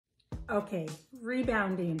Okay,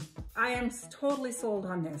 rebounding. I am totally sold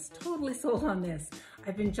on this, totally sold on this.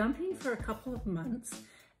 I've been jumping for a couple of months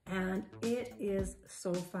and it is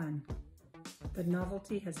so fun. The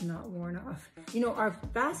novelty has not worn off. You know, our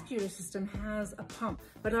vascular system has a pump,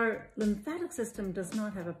 but our lymphatic system does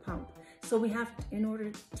not have a pump. So we have, in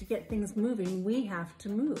order to get things moving, we have to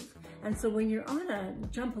move. And so when you're on a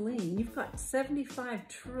jumpaline, you've got 75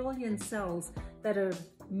 trillion cells that are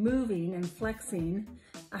moving and flexing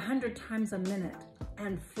 100 times a minute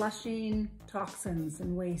and flushing toxins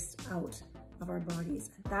and waste out of our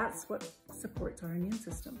bodies. That's what supports our immune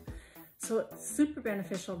system. So it's super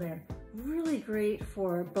beneficial there. Really great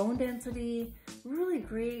for bone density, really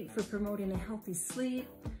great for promoting a healthy sleep,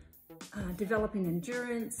 developing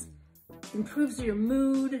endurance, improves your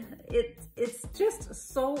mood. It's just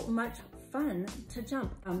so much fun to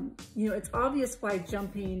jump. You know, it's obvious why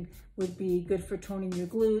jumping would be good for toning your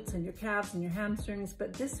glutes and your calves and your hamstrings,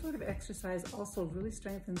 but this sort of exercise also really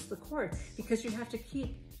strengthens the core because you have to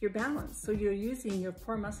keep your balance. So you're using your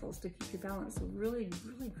core muscles to keep your balance. So really,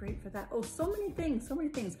 really great for that. Oh, so many things, so many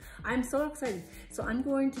things. I'm so excited. So I'm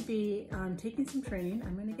going to be taking some training.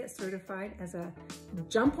 I'm going to get certified as a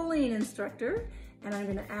jumpaline instructor, and I'm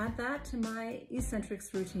going to add that to my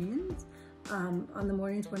eccentrics routines on the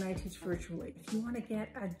mornings when I teach virtually. If you want to get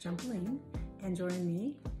a jumpaline and join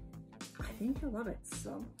me, I think you'll love it.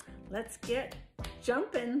 So let's get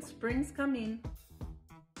jumping. Spring's coming.